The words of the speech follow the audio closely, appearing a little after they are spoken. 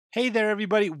Hey there,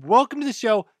 everybody. Welcome to the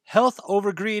show, Health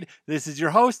Over Greed. This is your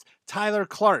host, Tyler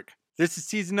Clark. This is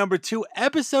season number 2,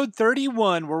 episode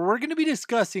 31, where we're going to be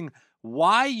discussing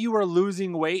why you are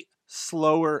losing weight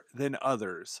slower than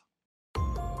others.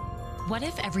 What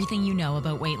if everything you know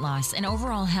about weight loss and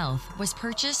overall health was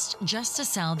purchased just to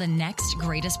sell the next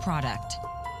greatest product?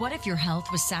 What if your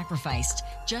health was sacrificed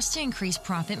just to increase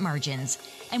profit margins?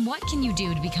 And what can you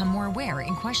do to become more aware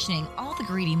and questioning all the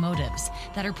greedy motives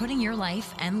that are putting your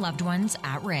life and loved ones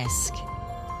at risk?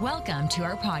 Welcome to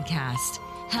our podcast,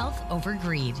 Health Over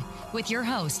Greed, with your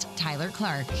host, Tyler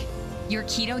Clark, your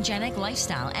ketogenic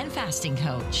lifestyle and fasting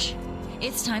coach.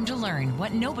 It's time to learn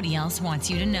what nobody else wants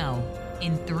you to know.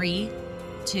 In 3,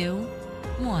 2,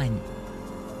 1.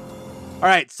 All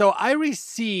right, so I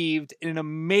received an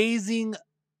amazing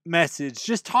message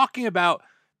just talking about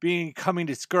becoming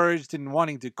discouraged and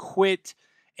wanting to quit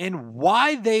and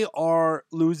why they are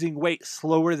losing weight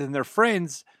slower than their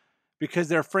friends because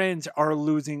their friends are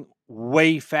losing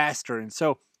way faster. And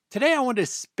so today I want to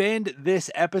spend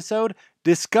this episode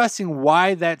discussing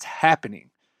why that's happening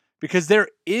because there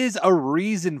is a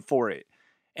reason for it.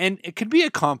 And it could be a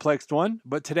complex one,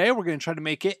 but today we're going to try to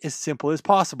make it as simple as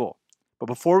possible. But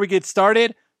before we get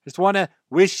started, just want to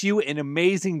wish you an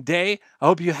amazing day. I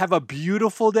hope you have a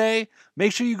beautiful day.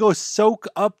 Make sure you go soak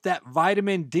up that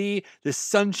vitamin D, the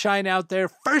sunshine out there,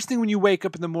 first thing when you wake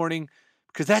up in the morning,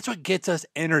 because that's what gets us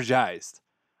energized.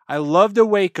 I love to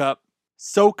wake up,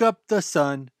 soak up the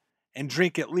sun, and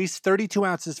drink at least 32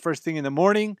 ounces first thing in the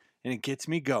morning, and it gets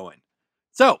me going.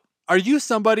 So, are you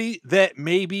somebody that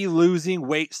may be losing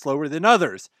weight slower than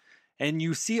others? And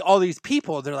you see all these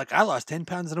people, they're like, I lost 10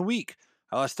 pounds in a week.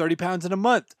 I lost 30 pounds in a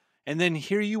month. And then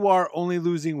here you are only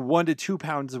losing 1 to 2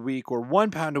 pounds a week or 1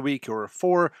 pound a week or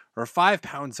 4 or 5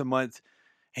 pounds a month.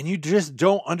 And you just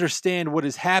don't understand what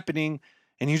is happening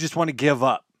and you just want to give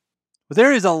up. But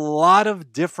there is a lot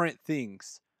of different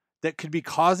things that could be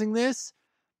causing this,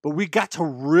 but we got to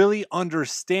really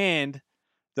understand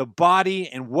the body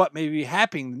and what may be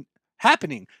happening.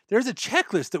 There's a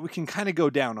checklist that we can kind of go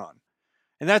down on.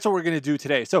 And that's what we're going to do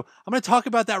today. So I'm going to talk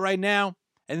about that right now.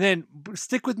 And then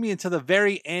stick with me until the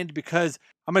very end because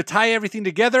I'm going to tie everything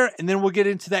together and then we'll get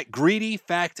into that greedy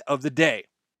fact of the day.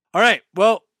 All right.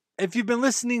 Well, if you've been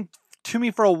listening to me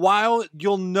for a while,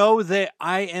 you'll know that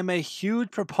I am a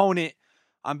huge proponent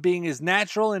on being as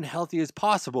natural and healthy as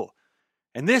possible.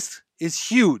 And this is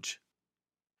huge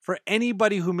for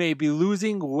anybody who may be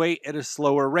losing weight at a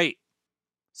slower rate.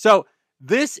 So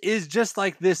this is just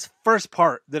like this first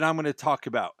part that I'm going to talk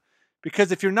about.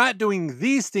 Because if you're not doing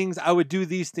these things, I would do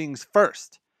these things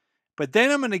first. But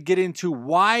then I'm going to get into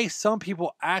why some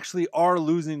people actually are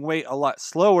losing weight a lot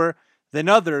slower than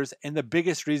others and the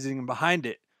biggest reason behind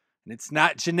it. And it's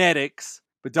not genetics,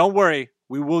 but don't worry,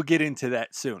 we will get into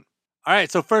that soon. All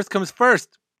right, so first comes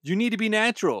first. You need to be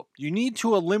natural. You need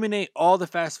to eliminate all the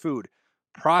fast food,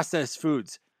 processed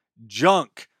foods,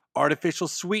 junk, artificial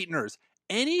sweeteners,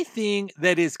 anything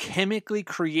that is chemically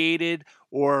created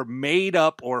or made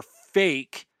up or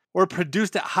fake or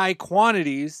produced at high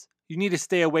quantities, you need to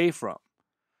stay away from.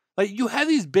 Like you have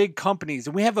these big companies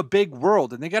and we have a big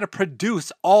world and they got to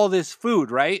produce all this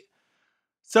food, right?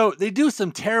 So they do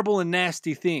some terrible and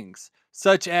nasty things,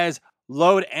 such as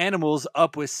load animals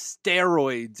up with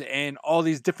steroids and all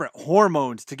these different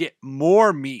hormones to get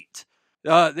more meat.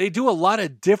 They do a lot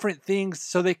of different things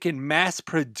so they can mass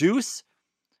produce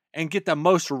and get the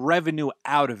most revenue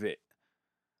out of it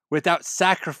without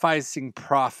sacrificing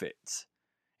profits.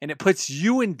 And it puts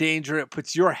you in danger. It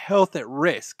puts your health at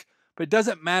risk. But it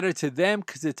doesn't matter to them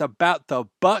because it's about the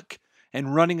buck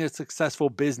and running a successful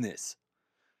business.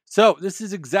 So this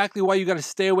is exactly why you got to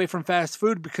stay away from fast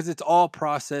food because it's all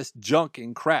processed junk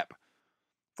and crap.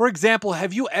 For example,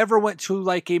 have you ever went to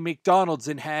like a McDonald's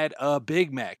and had a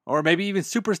Big Mac? Or maybe even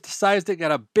supersized it,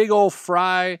 got a big old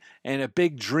fry and a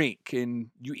big drink. And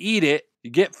you eat it,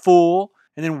 you get full,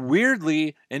 and then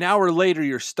weirdly, an hour later,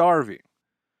 you're starving.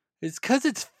 It's because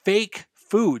it's fake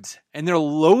foods and they're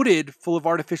loaded full of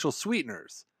artificial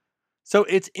sweeteners. So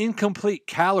it's incomplete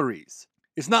calories.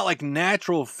 It's not like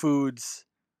natural foods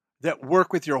that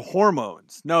work with your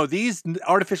hormones. No, these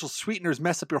artificial sweeteners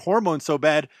mess up your hormones so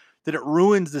bad that it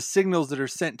ruins the signals that are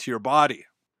sent to your body.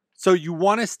 So you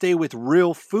want to stay with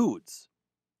real foods.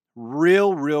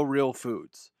 Real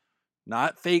foods.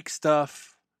 Not fake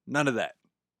stuff. None of that.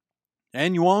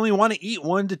 And you only want to eat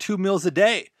 1 to 2 meals a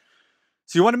day.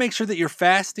 So you want to make sure that you're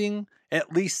fasting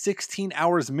at least 16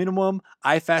 hours minimum.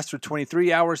 I fast for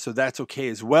 23 hours, so that's okay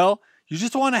as well. You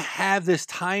just want to have this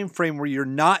time frame where you're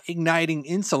not igniting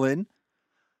insulin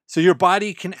so your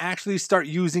body can actually start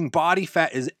using body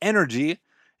fat as energy,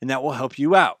 and that will help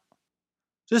you out.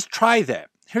 Just try that.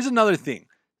 Here's another thing.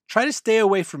 Try to stay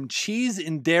away from cheese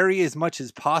and dairy as much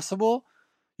as possible.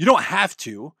 You don't have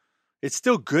to. It's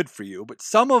still good for you, but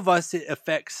some of us it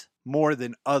affects more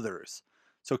than others.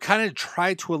 So kind of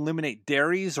try to eliminate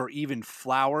dairies or even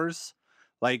flours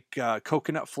like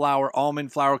coconut flour,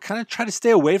 almond flour. Kind of try to stay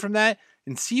away from that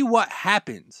and see what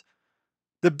happens.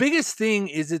 The biggest thing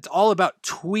is it's all about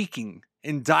tweaking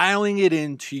and dialing it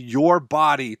into your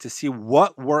body to see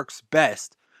what works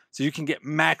best so you can get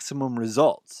maximum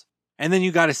results. And then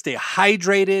you got to stay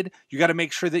hydrated. You got to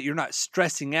make sure that you're not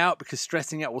stressing out because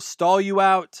stressing out will stall you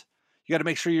out. You got to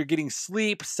make sure you're getting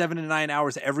sleep 7 to 9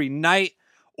 hours every night,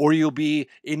 or you'll be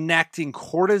enacting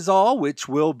cortisol, which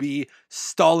will be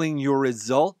stalling your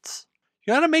results.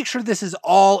 You got to make sure this is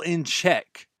all in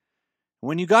check.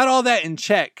 When you got all that in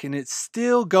check and it's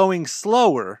still going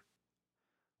slower,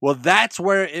 well, that's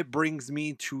where it brings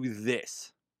me to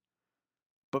this.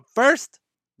 But first,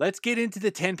 let's get into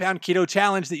the 10-pound keto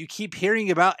challenge that you keep hearing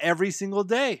about every single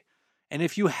day. And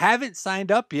if you haven't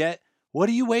signed up yet, what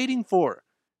are you waiting for?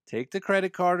 Take the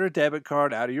credit card or debit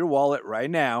card out of your wallet right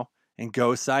now and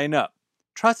go sign up.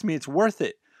 Trust me, it's worth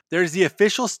it. There's the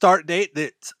official start date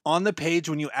that's on the page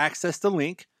when you access the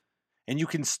link, and you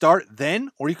can start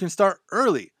then or you can start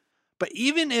early. But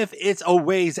even if it's a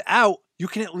ways out, you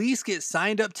can at least get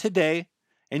signed up today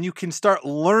and you can start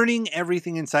learning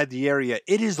everything inside the area.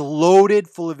 It is loaded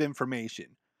full of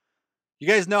information. You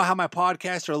guys know how my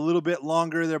podcasts are a little bit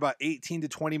longer. They're about 18 to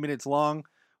 20 minutes long.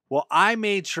 Well, I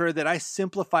made sure that I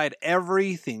simplified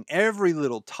everything, every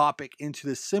little topic into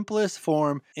the simplest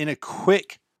form in a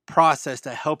quick process to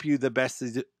help you the best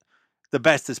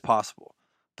as possible.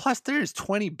 Plus, there's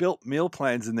 20 built meal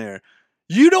plans in there.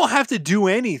 You don't have to do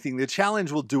anything. The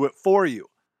challenge will do it for you.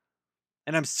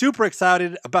 And I'm super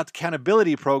excited about the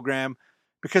accountability program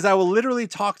because I will literally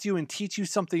talk to you and teach you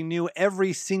something new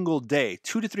every single day,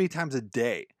 2 to 3 times a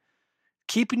day,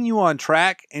 keeping you on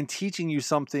track and teaching you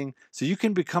something so you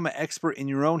can become an expert in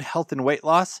your own health and weight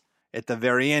loss at the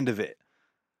very end of it.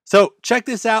 So check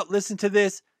this out, listen to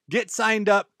this, get signed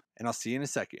up, and I'll see you in a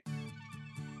second.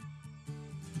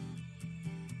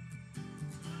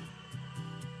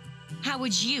 How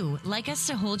would you like us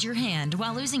to hold your hand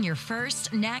while losing your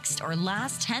first, next, or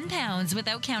last 10 pounds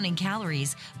without counting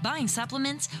calories, buying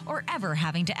supplements, or ever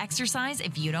having to exercise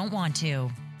if you don't want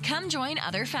to? Come join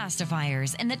other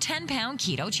Fastifiers in the 10-Pound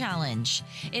Keto Challenge.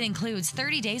 It includes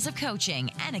 30 days of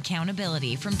coaching and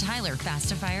accountability from Tyler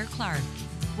Fastifier Clark,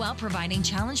 while providing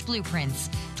challenge blueprints,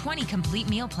 20 complete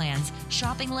meal plans,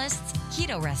 shopping lists,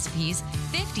 keto recipes,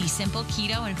 50 simple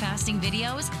keto and fasting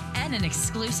videos, and an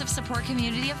exclusive support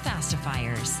community of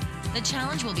Fastifiers. The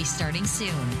challenge will be starting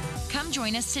soon. Come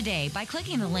join us today by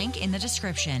clicking the link in the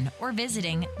description or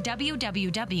visiting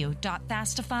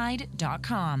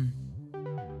www.fastified.com.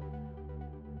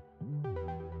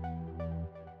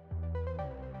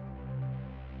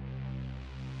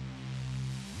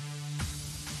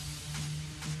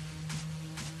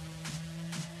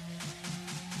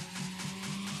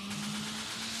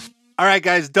 All right,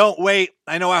 guys, don't wait.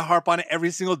 I know I harp on it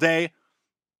every single day,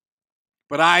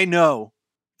 but I know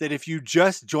that if you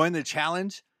just join the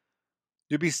challenge,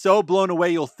 you'll be so blown away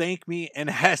you'll thank me and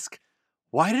ask,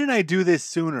 why didn't I do this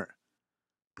sooner?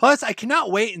 Plus, I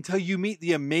cannot wait until you meet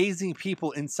the amazing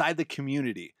people inside the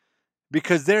community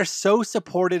because they're so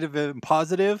supportive and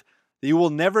positive that you will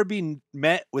never be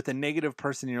met with a negative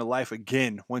person in your life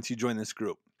again once you join this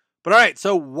group. But all right,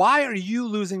 so why are you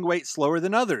losing weight slower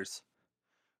than others?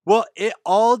 Well, it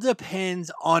all depends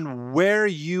on where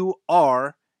you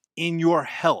are in your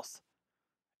health.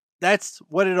 That's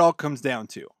what it all comes down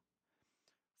to.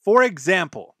 For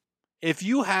example, if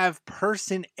you have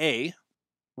person A,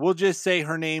 we'll just say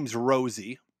her name's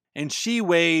Rosie, and she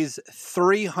weighs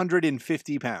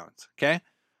 350 pounds, okay?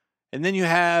 And then you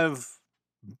have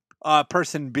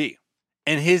person B,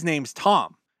 and his name's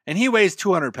Tom, and he weighs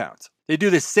 200 pounds. They do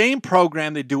the same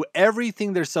program. They do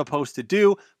everything they're supposed to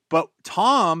do, but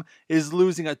Tom is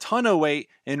losing a ton of weight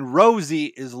and Rosie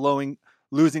is losing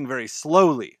very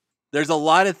slowly. There's a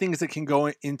lot of things that can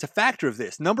go into factor of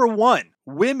this. Number one,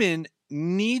 women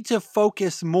need to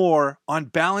focus more on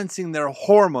balancing their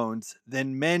hormones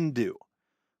than men do.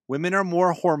 Women are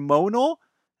more hormonal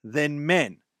than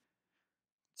men.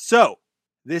 So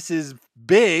this is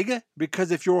big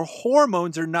because if your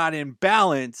hormones are not in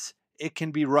balance, it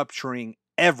can be rupturing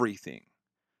everything.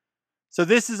 So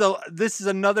this is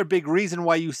another big reason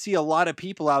why you see a lot of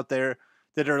people out there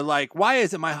that are like, why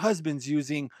is it my husband's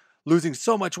losing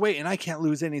so much weight and I can't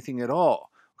lose anything at all?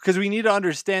 Because we need to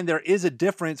understand there is a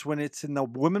difference when it's in the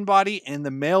woman body and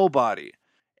the male body.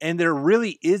 And there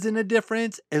really isn't a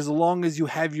difference as long as you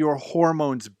have your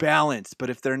hormones balanced.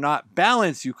 But if they're not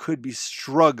balanced, you could be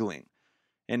struggling.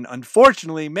 And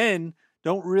unfortunately, men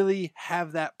don't really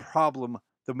have that problem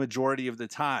the majority of the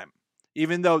time,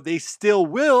 even though they still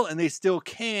will and they still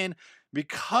can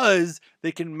because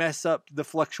they can mess up the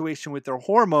fluctuation with their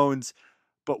hormones.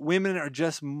 But women are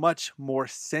just much more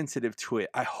sensitive to it.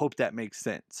 I hope that makes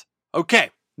sense. Okay,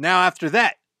 now after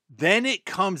that, then it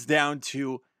comes down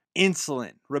to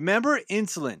insulin. Remember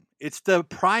insulin. It's the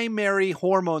primary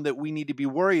hormone that we need to be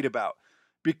worried about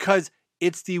because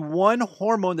it's the one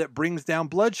hormone that brings down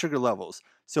blood sugar levels.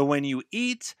 So when you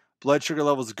eat, blood sugar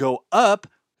levels go up,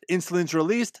 insulin's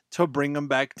released to bring them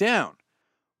back down.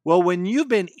 Well, when you've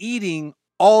been eating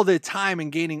all the time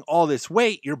and gaining all this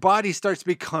weight, your body starts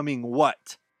becoming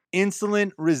what?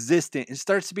 Insulin resistant. It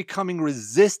starts becoming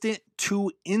resistant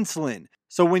to insulin.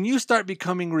 So when you start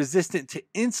becoming resistant to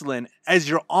insulin, as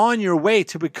you're on your way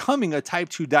to becoming a type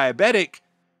 2 diabetic,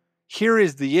 here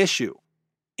is the issue.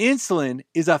 Insulin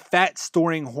is a fat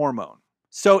storing hormone.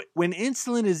 So when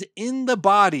insulin is in the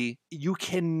body, you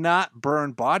cannot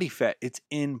burn body fat. It's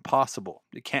impossible.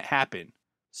 It can't happen.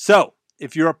 So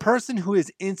if you're a person who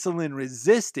is insulin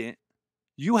resistant,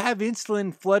 you have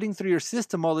insulin flooding through your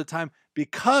system all the time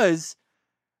because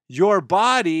your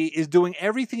body is doing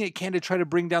everything it can to try to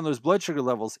bring down those blood sugar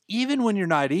levels, even when you're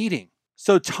not eating.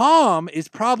 So Tom is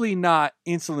probably not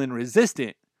insulin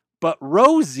resistant, but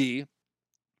Rosie,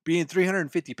 being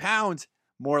 350 pounds,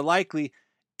 more likely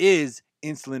is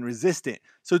insulin resistant.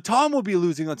 So Tom will be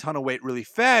losing a ton of weight really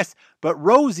fast, but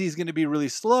Rosie is going to be really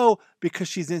slow because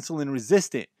she's insulin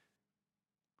resistant.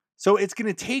 So it's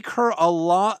going to take her a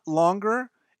lot longer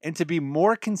and to be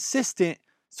more consistent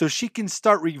so she can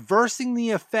start reversing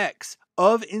the effects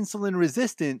of insulin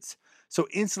resistance so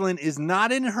insulin is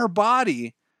not in her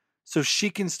body so she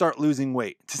can start losing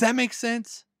weight. Does that make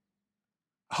sense?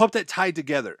 I hope that tied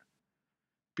together.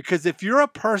 Because if you're a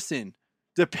person,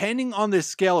 depending on the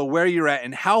scale of where you're at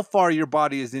and how far your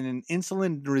body is in an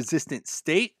insulin resistant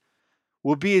state,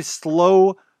 will be a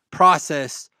slow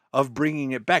process of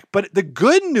bringing it back. But the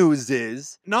good news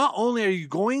is, not only are you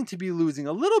going to be losing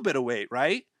a little bit of weight,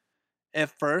 right?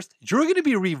 At first, you're going to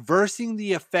be reversing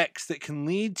the effects that can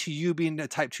lead to you being a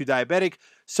type 2 diabetic.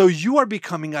 So you are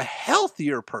becoming a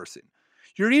healthier person.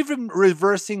 You're even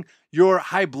reversing your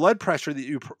high blood pressure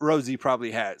that Rosie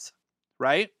probably has,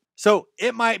 right? So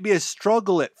it might be a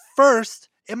struggle at first.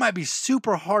 It might be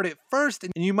super hard at first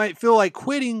and you might feel like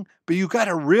quitting, but you got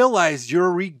to realize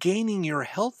you're regaining your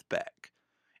health back.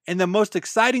 And the most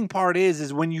exciting part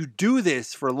is when you do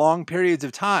this for long periods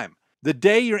of time, the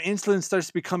day your insulin starts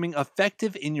becoming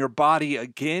effective in your body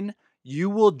again,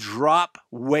 you will drop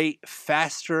weight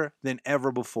faster than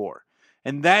ever before.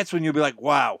 And that's when you'll be like,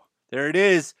 wow, there it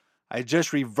is. I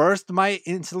just reversed my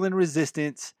insulin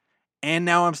resistance and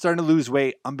now I'm starting to lose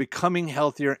weight. I'm becoming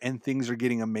healthier and things are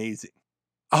getting amazing.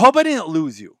 I hope I didn't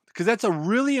lose you because that's a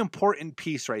really important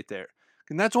piece right there.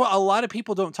 And that's what a lot of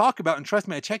people don't talk about. And trust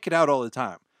me, I check it out all the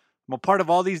time. I'm a part of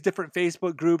all these different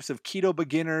Facebook groups of keto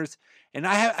beginners. And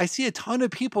I see a ton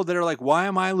of people that are like, why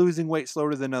am I losing weight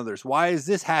slower than others? Why is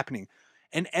this happening?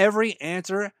 And every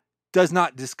answer does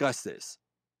not discuss this.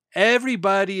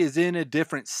 Everybody is in a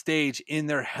different stage in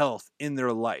their health, in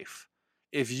their life.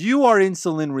 If you are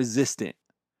insulin resistant,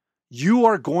 you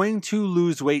are going to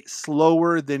lose weight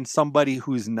slower than somebody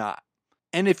who's not.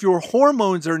 And if your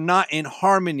hormones are not in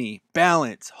harmony,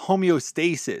 balance,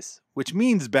 homeostasis, which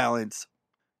means balance,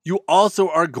 you also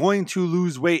are going to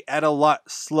lose weight at a lot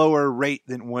slower rate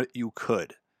than what you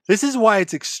could. This is why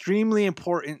it's extremely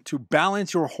important to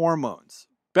balance your hormones.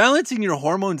 Balancing your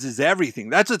hormones is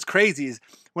everything. That's what's crazy is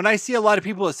when I see a lot of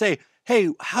people that say, hey,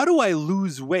 how do I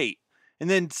lose weight? And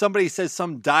then somebody says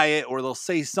some diet or they'll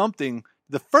say something.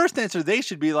 The first answer they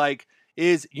should be like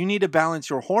is you need to balance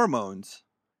your hormones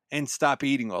and stop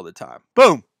eating all the time.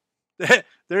 Boom.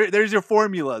 There's your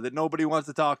formula that nobody wants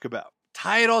to talk about.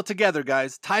 Tie it all together,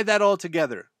 guys. Tie that all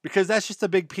together because that's just a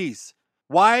big piece.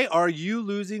 Why are you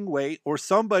losing weight or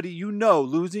somebody you know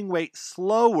losing weight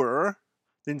slower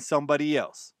than somebody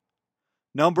else?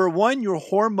 Number one, your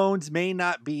hormones may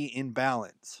not be in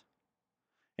balance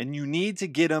and you need to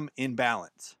get them in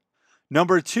balance.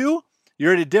 Number two,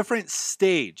 you're at a different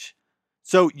stage.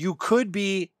 So you could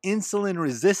be insulin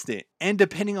resistant, and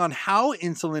depending on how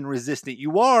insulin resistant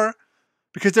you are,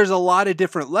 because there's a lot of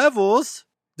different levels,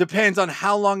 depends on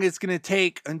how long it's going to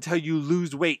take until you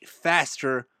lose weight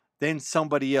faster than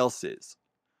somebody else is.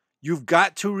 You've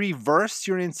got to reverse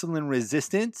your insulin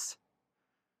resistance,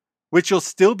 which you'll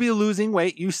still be losing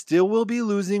weight. You still will be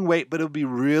losing weight, but it'll be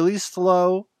really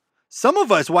slow. Some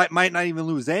of us might not even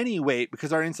lose any weight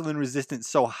because our insulin resistance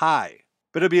is so high.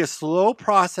 But it'll be a slow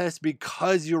process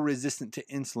because you're resistant to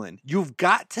insulin. You've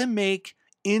got to make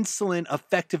insulin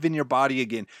effective in your body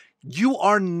again. You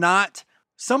are not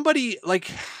somebody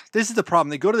like, this is the problem.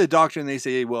 They go to the doctor and they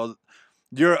say, well,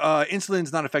 your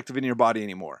insulin's not effective in your body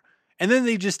anymore. And then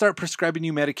they just start prescribing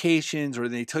you medications or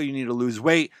they tell you need to lose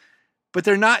weight. But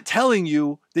they're not telling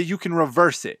you that you can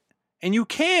reverse it. And you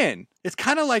can. It's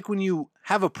kind of like when you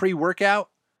have a pre-workout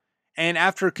and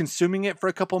after consuming it for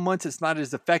a couple months, it's not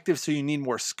as effective, so you need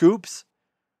more scoops.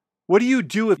 What do you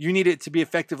do if you need it to be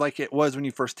effective like it was when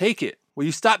you first take it? Well,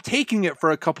 you stop taking it for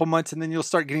a couple months and then you'll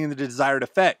start getting the desired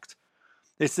effect.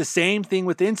 It's the same thing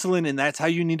with insulin, and that's how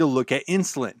you need to look at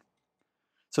insulin.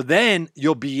 So then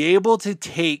you'll be able to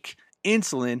take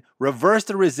insulin, reverse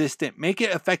the resistance, make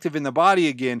it effective in the body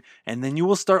again, and then you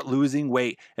will start losing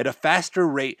weight at a faster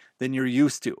rate than you're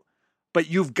used to. But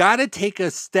you've got to take a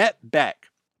step back,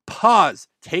 pause,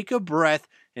 take a breath,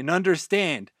 and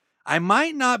understand, I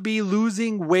might not be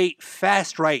losing weight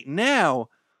fast right now,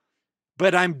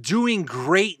 but I'm doing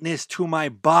greatness to my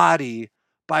body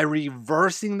by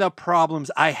reversing the problems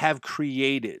I have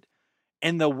created.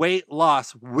 And the weight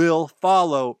loss will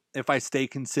follow if I stay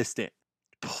consistent.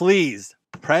 Please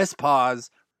press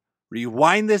pause,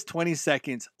 rewind this 20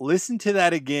 seconds, listen to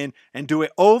that again, and do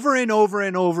it over and over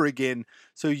and over again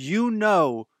so you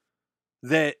know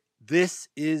that this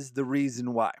is the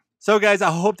reason why. So guys, I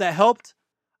hope that helped.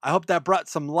 I hope that brought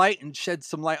some light and shed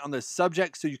some light on the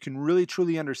subject so you can really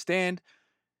truly understand.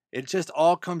 It just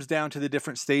all comes down to the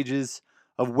different stages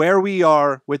of where we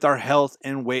are with our health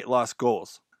and weight loss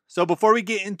goals. So before we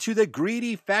get into the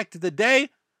greedy fact of the day,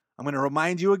 I'm going to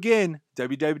remind you again,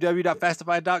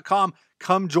 www.fastify.com.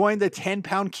 Come join the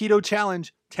 10-pound keto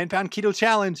challenge. 10-pound keto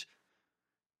challenge.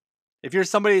 If you're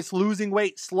somebody that's losing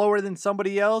weight slower than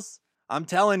somebody else, I'm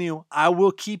telling you, I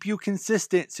will keep you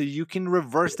consistent so you can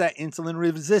reverse that insulin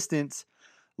resistance,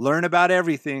 learn about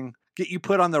everything, get you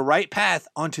put on the right path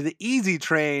onto the easy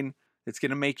train that's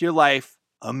going to make your life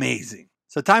amazing.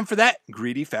 So time for that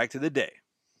greedy fact of the day.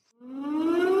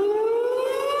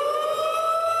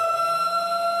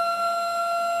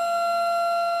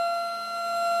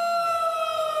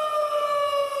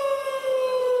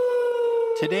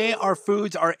 Today, our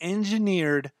foods are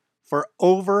engineered for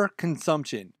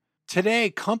overconsumption. Today,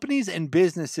 companies and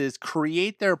businesses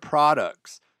create their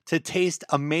products to taste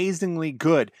amazingly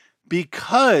good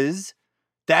because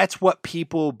that's what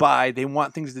people buy. They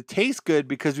want things to taste good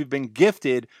because we've been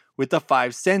gifted with the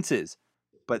 5 senses.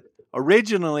 But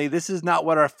originally, this is not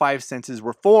what our 5 senses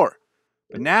were for.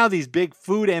 But now these big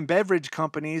food and beverage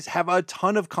companies have a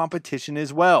ton of competition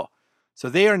as well. So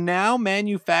they are now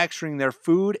manufacturing their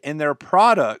food and their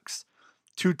products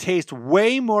to taste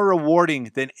way more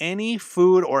rewarding than any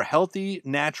food or healthy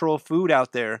natural food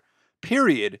out there,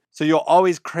 period. So you'll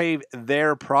always crave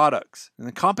their products. And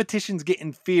the competition's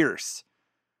getting fierce.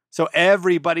 So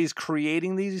everybody's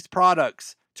creating these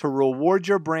products to reward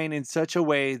your brain in such a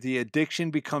way the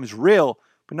addiction becomes real,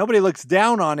 but nobody looks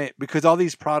down on it because all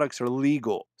these products are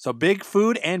legal. So big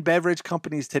food and beverage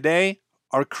companies today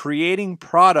are creating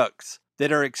products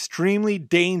that are extremely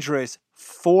dangerous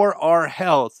for our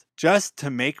health just to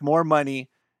make more money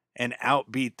and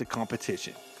outbeat the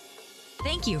competition.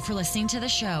 Thank you for listening to the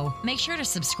show. Make sure to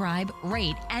subscribe,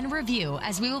 rate, and review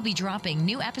as we will be dropping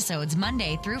new episodes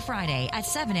Monday through Friday at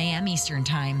 7 a.m. Eastern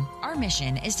Time. Our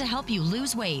mission is to help you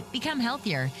lose weight, become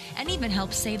healthier, and even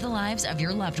help save the lives of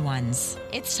your loved ones.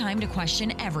 It's time to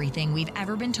question everything we've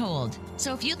ever been told.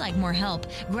 So if you'd like more help,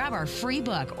 grab our free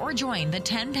book or join the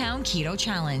 10-Pound Keto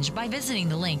Challenge by visiting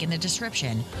the link in the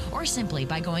description or simply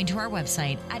by going to our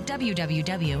website at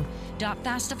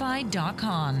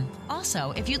www.fastify.com.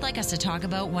 Also, if you'd like us to talk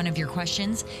about one of your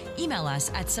questions, email us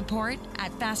at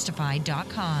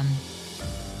support@fastify.com.